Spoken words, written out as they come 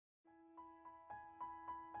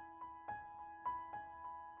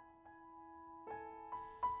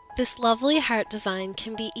This lovely heart design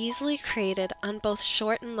can be easily created on both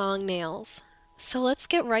short and long nails. So let's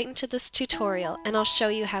get right into this tutorial and I'll show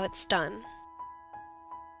you how it's done.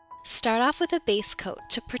 Start off with a base coat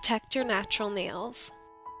to protect your natural nails.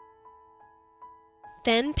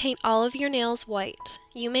 Then paint all of your nails white.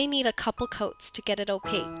 You may need a couple coats to get it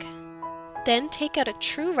opaque. Then take out a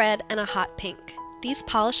true red and a hot pink. These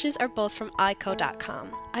polishes are both from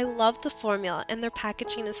ico.com. I love the formula and their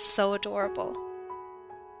packaging is so adorable.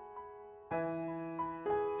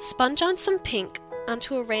 Sponge on some pink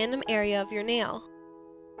onto a random area of your nail.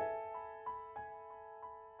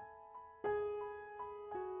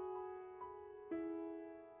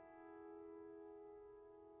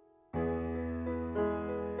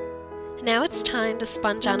 Now it's time to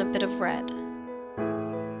sponge on a bit of red.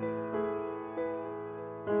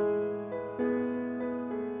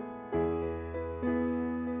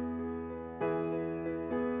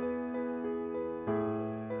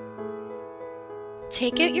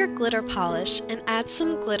 Take out your glitter polish and add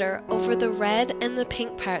some glitter over the red and the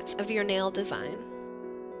pink parts of your nail design.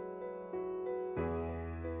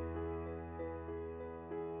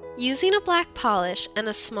 Using a black polish and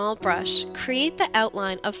a small brush, create the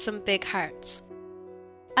outline of some big hearts.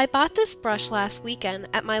 I bought this brush last weekend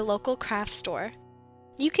at my local craft store.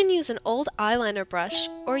 You can use an old eyeliner brush,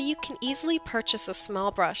 or you can easily purchase a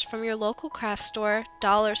small brush from your local craft store,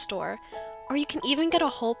 dollar store, or you can even get a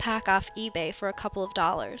whole pack off eBay for a couple of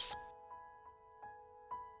dollars.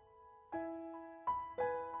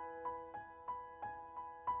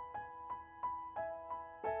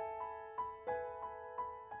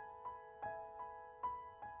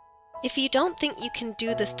 If you don't think you can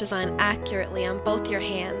do this design accurately on both your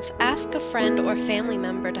hands, ask a friend or family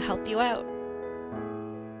member to help you out.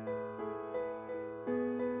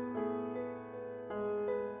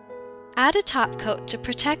 Add a top coat to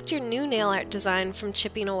protect your new nail art design from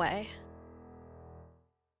chipping away.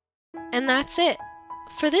 And that's it!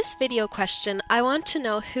 For this video question, I want to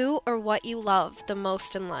know who or what you love the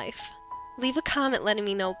most in life. Leave a comment letting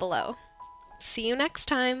me know below. See you next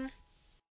time!